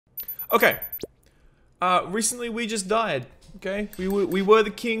Okay. Recently we just died. Okay, we were the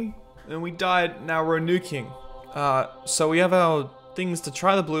king, and we died. Now we're a new king. So we have our things to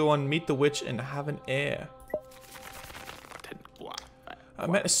try the blue one, meet the witch, and have an heir. I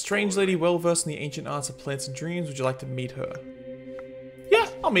met a strange lady well versed in the ancient arts of plants and dreams. Would you like to meet her? Yeah,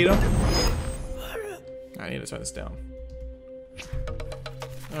 I'll meet her. I need to turn this down.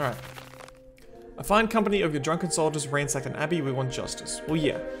 Alright. A fine company of your drunken soldiers ransacked an abbey. We want justice. Well,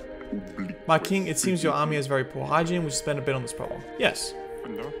 yeah. My king, it seems your army has very poor hygiene. We should spend a bit on this problem. Yes.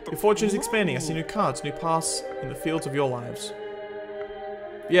 Your fortune is expanding. I see new cards, new paths in the fields of your lives.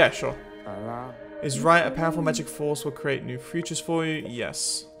 Yeah, sure. Is right, a powerful magic force will create new futures for you?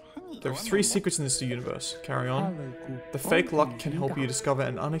 Yes. There are 3 secrets in this universe. Carry on. The fake luck can help you discover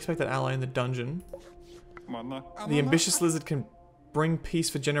an unexpected ally in the dungeon. The ambitious lizard can bring peace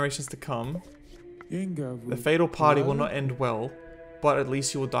for generations to come. The fatal party will not end well, but at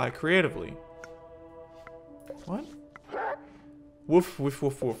least you will die creatively. What? Woof, woof,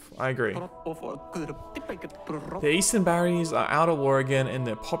 woof, woof. I agree. The eastern barriers are out at war again, and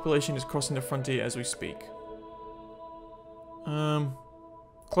their population is crossing the frontier as we speak.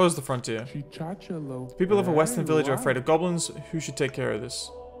 Close the frontier. The people of a western village are afraid of goblins. Who should take care of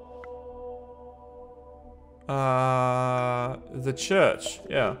this? The church.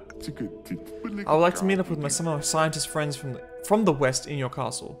 Yeah. I would like to meet up with some of my scientist friends from the west in your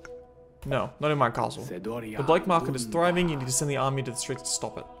castle. No, not in my castle. The black market is thriving. You need to send the army to the streets to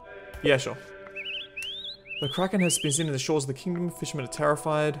stop it. Yeah, sure. The Kraken has been seen in the shores of the kingdom. Fishermen are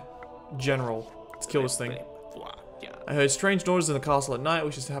terrified. General, let's kill this thing. I heard strange noises in the castle at night.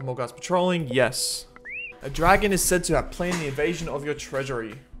 We should have more guards patrolling. Yes. A dragon is said to have planned the invasion of your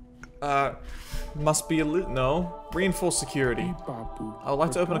treasury. Must be no. Reinforce security. I would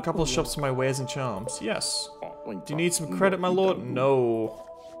like to open a couple of shops for my wares and charms. Yes. Do you need some credit, my lord? No.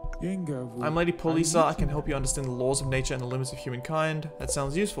 I'm Lady Polisa. I can help you understand the laws of nature and the limits of humankind. That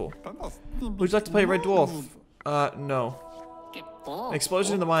sounds useful. Would you like to play Red Dwarf? No. An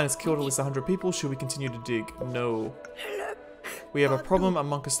explosion in the mine has killed at least 100 people. Should we continue to dig? No. We have a problem. A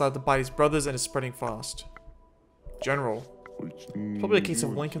monk has started to bite his brothers and is spreading fast. General. Probably a case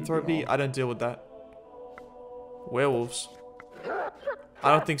of lycanthropy. I don't deal with that. Werewolves.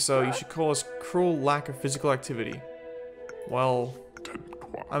 I don't think so. You should call us cruel lack of physical activity. Well,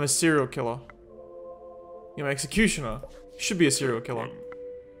 I'm a serial killer. You're an executioner. You should be a serial killer.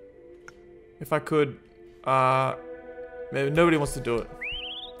 If I could, maybe nobody wants to do it.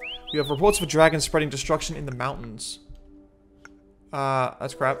 We have reports of a dragon spreading destruction in the mountains.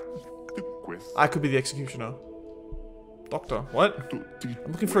 That's crap. I could be the executioner. Doctor, what?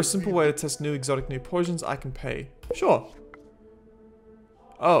 I'm looking for a simple way to test new poisons. I can pay. Sure.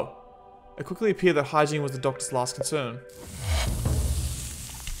 Oh. It quickly appeared that hygiene was the doctor's last concern.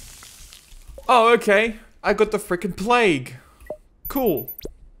 Oh, okay. I got the frickin' plague. Cool.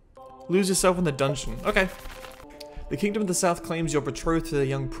 Lose yourself in the dungeon. Okay. The kingdom of the south claims you're betrothed to the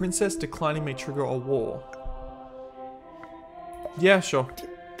young princess. Declining may trigger a war. Yeah, sure.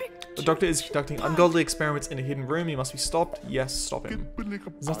 The doctor is conducting ungodly experiments in a hidden room. He must be stopped. Yes, stop him.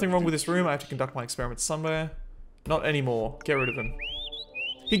 There's nothing wrong with this room. I have to conduct my experiments somewhere. Not anymore. Get rid of him.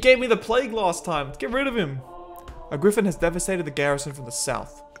 He gave me the plague last time. Get rid of him. A griffin has devastated the garrison from the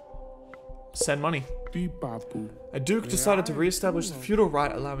south. Send money. A duke decided to re-establish the feudal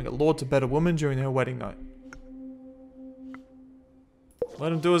right, allowing a lord to bed a woman during her wedding night.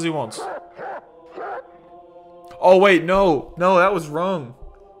 Let him do as he wants. Oh wait, no. No, that was wrong.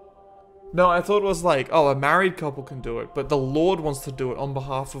 No, I thought it was like, oh, a married couple can do it, but the lord wants to do it on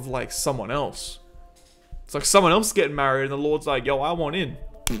behalf of like someone else. It's like someone else getting married and the lord's like, yo, I want in.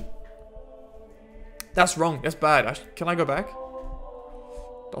 That's wrong. That's bad. Can I go back?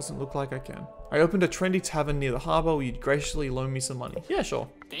 Doesn't look like I can. I opened a trendy tavern near the harbor. Will you graciously loan me some money? Yeah, sure.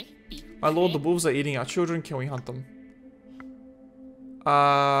 My lord, the wolves are eating our children. Can we hunt them?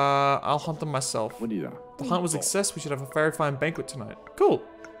 I'll hunt them myself. The hunt was a success. We should have a very fine banquet tonight. Cool.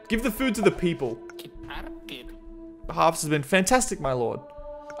 Give the food to the people. The harvest has been fantastic, my lord.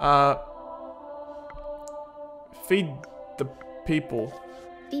 Feed the people.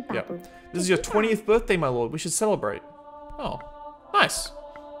 Yep. This is your 20th birthday, my lord. We should celebrate. Oh, nice.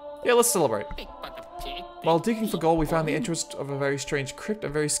 Yeah, let's celebrate. While digging for gold, we found the entrance of a very strange crypt, a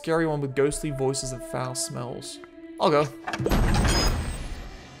very scary one with ghostly voices and foul smells. I'll go.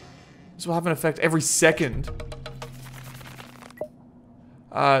 This will have an effect every second.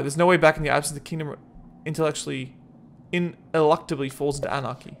 There's no way back in the absence. The kingdom ineluctably falls into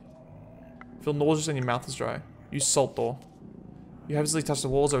anarchy. Feel nauseous and your mouth is dry. Use salt door. You have easily touched the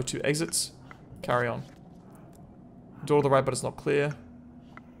walls. There are 2 exits. Carry on. Door to the right, but it's not clear.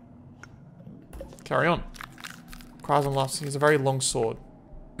 Carry on. Cries on laughs. He has a very long sword.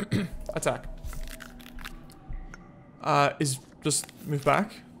 Attack. Just move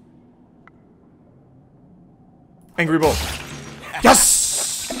back. Angry ball.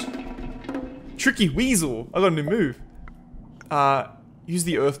 Yes! Tricky weasel. I got a new move. Use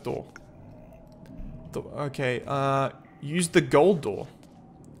the earth door. Okay, use the gold door.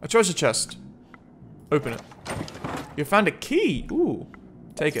 A treasure chest. Open it. You found a key. Ooh.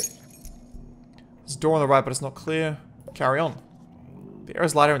 Take it. There's a door on the right, but it's not clear. Carry on. The air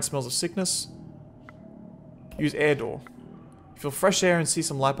is lighter and smells of sickness. Use air door. You feel fresh air and see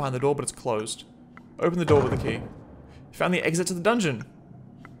some light behind the door, but it's closed. Open the door with the key. You found the exit to the dungeon.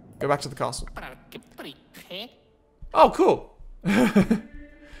 Go back to the castle. Oh, cool.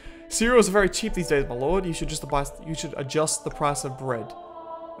 Cereals are very cheap these days, my lord. You should adjust the price of bread.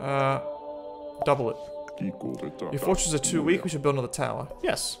 Double it. Your fortunes are too weak. We should build another tower.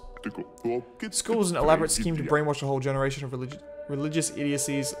 Yes. School is an elaborate scheme to brainwash a whole generation of religious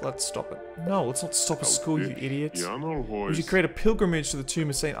idiocies. Let's stop it. No, let's not stop a school, you idiots. We should create a pilgrimage to the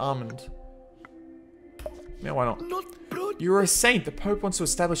tomb of Saint Armand. Yeah, why not? You're a saint. The Pope wants to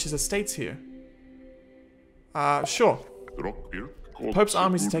establish his estates here. Sure. The Pope's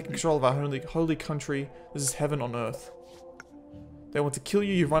armies are taking control of our holy country. This is heaven on earth. They want to kill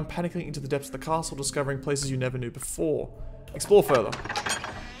you. You run panicking into the depths of the castle, discovering places you never knew before. Explore further.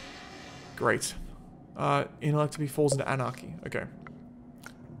 Great. Intellect to be falls into anarchy. Okay.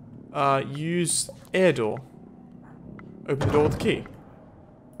 Use air door. Open the door with the key.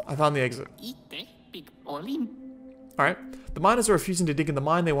 I found the exit. Alright. The miners are refusing to dig in the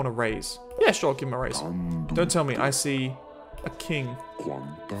mine they want to raise. Yeah, sure, give them a raise. Don't tell me. I see a king.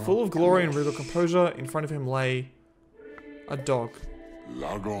 Full of glory and regal composure. In front of him lay a dog.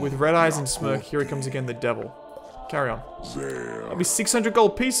 With red eyes and smirk, here he comes again, the devil. Carry on. That'll be 600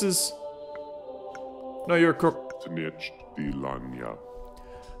 gold pieces. No, you're a crook.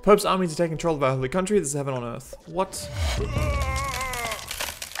 Pope's army to take control of our holy country. This is heaven on earth. What?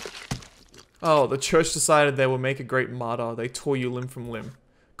 Oh, the church decided they would make a great martyr. They tore you limb from limb.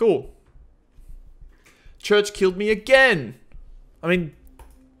 Cool. Church killed me again. I mean,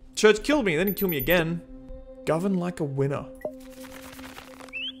 church killed me. They didn't kill me again. Govern like a winner.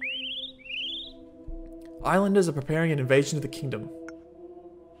 Islanders are preparing an invasion of the kingdom.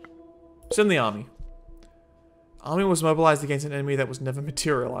 Send the army. Army was mobilized against an enemy that was never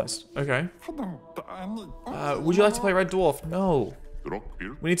materialized. Okay. Would you like to play Red Dwarf? No.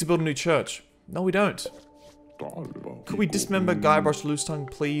 We need to build a new church. No, we don't. Could we dismember Guybrush Loose Tongue,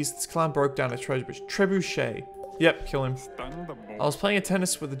 please? This clown broke down a trebuchet. Yep, kill him. I was playing a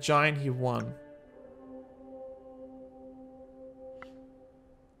tennis with a giant, he won.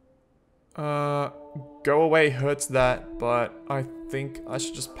 Go away hurts that, but I think I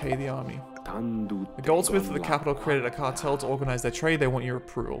should just pay the army. The goldsmith of the capital created a cartel to organize their trade. They want your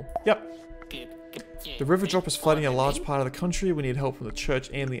approval. Yep. The river drop is flooding a large part of the country. We need help from the church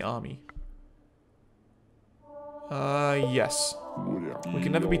and the army. Yes. We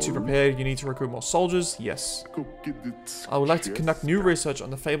can never be too prepared. You need to recruit more soldiers. Yes. I would like to conduct new research on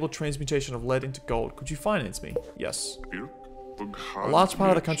the fabled transmutation of lead into gold. Could you finance me? Yes. A large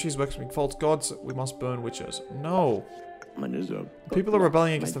part of the country is worshipping false gods. We must burn witches. No. People are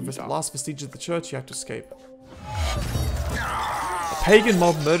rebelling against the last vestiges of the church. You have to escape. A pagan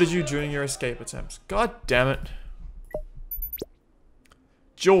mob murdered you during your escape attempts. God damn it.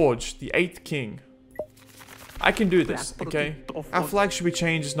 George, the 8th king. I can do this, okay? Our flag should be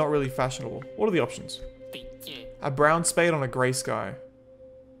changed. It's not really fashionable. What are the options? A brown spade on a grey sky.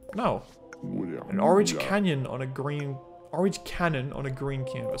 No. An orange canyon on a green... Orange cannon on a green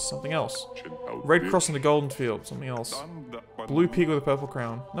canvas. Something else. Red cross on the golden field. Something else. Blue pig with a purple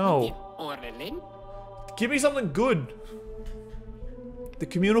crown. No. Give me something good. The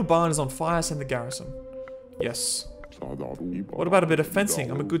communal barn is on fire. Send the garrison. Yes. What about a bit of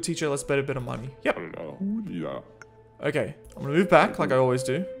fencing? I'm a good teacher. Let's bet a bit of money. Yep. Okay. I'm gonna move back like I always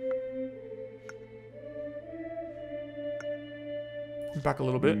do. Back a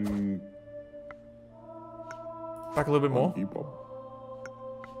little bit. Back a little bit more.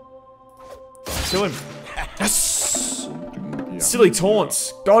 Kill him. Yes! Silly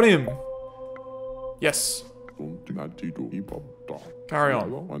taunts. Got him. Yes. Carry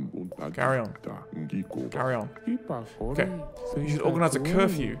on. Carry on. Carry on. Okay. You should organize a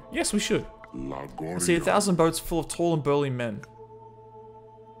curfew. Yes, we should. I see 1,000 boats full of tall and burly men.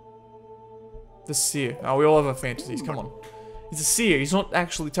 The seer. Oh, we all have our fantasies. Come on. He's a seer. He's not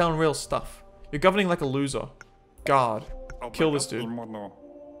actually telling real stuff. You're governing like a loser. Guard. Kill this dude.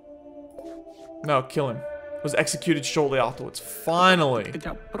 No, kill him. was executed shortly afterwards. Finally!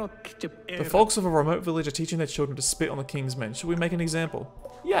 The folks of a remote village are teaching their children to spit on the king's men. Should we make an example?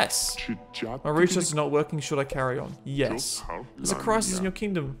 Yes! My research is not working. Should I carry on? Yes. There's a crisis in your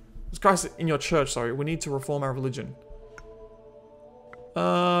kingdom. There's a crisis in your church, sorry. We need to reform our religion.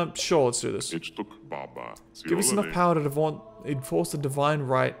 Sure, let's do this. Give us enough power to enforce the divine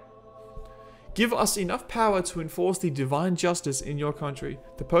right. Give us enough power to enforce the divine justice in your country.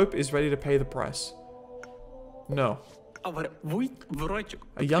 The Pope is ready to pay the price. No. A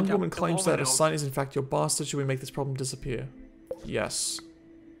young woman claims that her son is in fact your bastard. Should we make this problem disappear? Yes.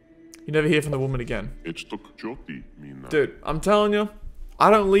 You never hear from the woman again. Dude, I'm telling you, I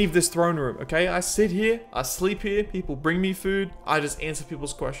don't leave this throne room, okay? I sit here, I sleep here, people bring me food, I just answer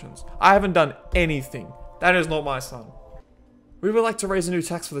people's questions. I haven't done anything. That is not my son. We would like to raise a new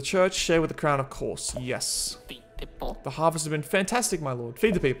tax for the church, share with the crown, of course. Yes. The harvest has been fantastic, my lord.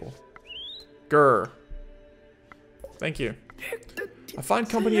 Feed the people. Grr. Thank you. A fine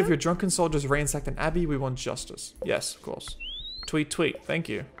company of your drunken soldiers ransacked an abbey. We want justice. Yes, of course. Tweet, tweet. Thank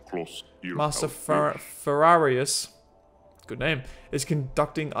you. Master Ferrarius, good name, is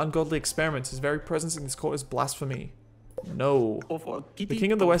conducting ungodly experiments. His very presence in this court is blasphemy. No. The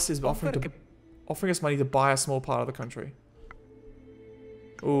king of the west is offering us money to buy a small part of the country.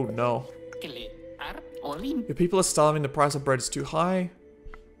 Oh no. Your people are starving. The price of bread is too high.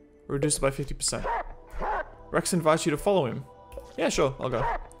 Reduce it by 50%. Rex invites you to follow him. Yeah, sure, I'll go.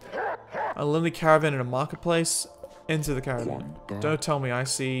 A lonely caravan in a marketplace. Enter the caravan. Don't tell me I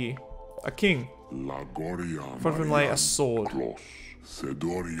see a king. In front of him lay a sword.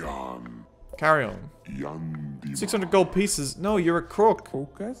 Carry on. 600 gold pieces. No, you're a crook. I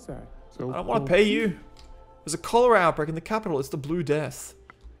don't want to pay you. There's a cholera outbreak in the capital. It's the Blue Death.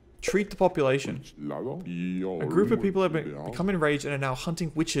 Treat the population. A group of people have become enraged and are now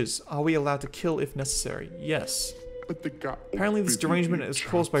hunting witches. Are we allowed to kill if necessary? Yes. Apparently this derangement is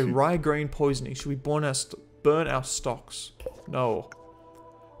caused by rye grain poisoning. Should we burn our stocks? No.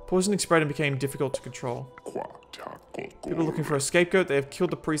 Poisoning spread and became difficult to control. People are looking for a scapegoat. They have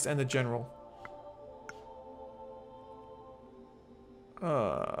killed the priest and the general.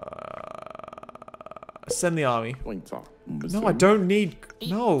 Send the army. No, I don't need...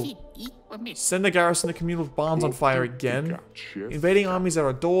 No. Send the garrison the communal barns on fire again. Invading armies at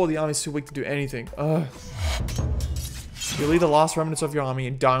our door. The army's too weak to do anything. Ugh. You lead the last remnants of your army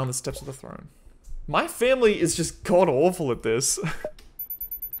and die on the steps of the throne. My family is just god-awful at this.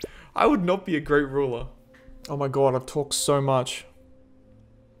 I would not be a great ruler. Oh my god, I've talked so much.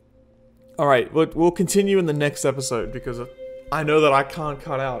 Alright, we'll continue in the next episode because I know that I can't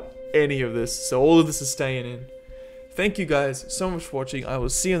cut out any of this, so all of this is staying in. Thank you guys so much for watching. I will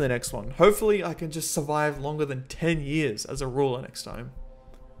see you in the next one. Hopefully I can just survive longer than 10 years as a ruler next time.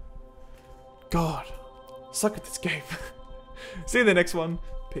 God, suck at this game. See you in the next one.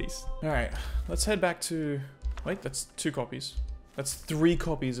 Peace. Alright, let's head back to... Wait, that's 2 copies. That's 3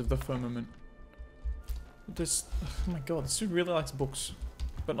 copies of the Firmament. This... Oh my god, this dude really likes books.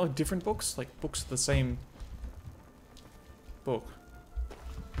 But not different books, like books of the same book.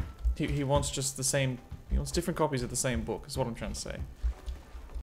 He wants just the same... He wants different copies of the same book, is what I'm trying to say.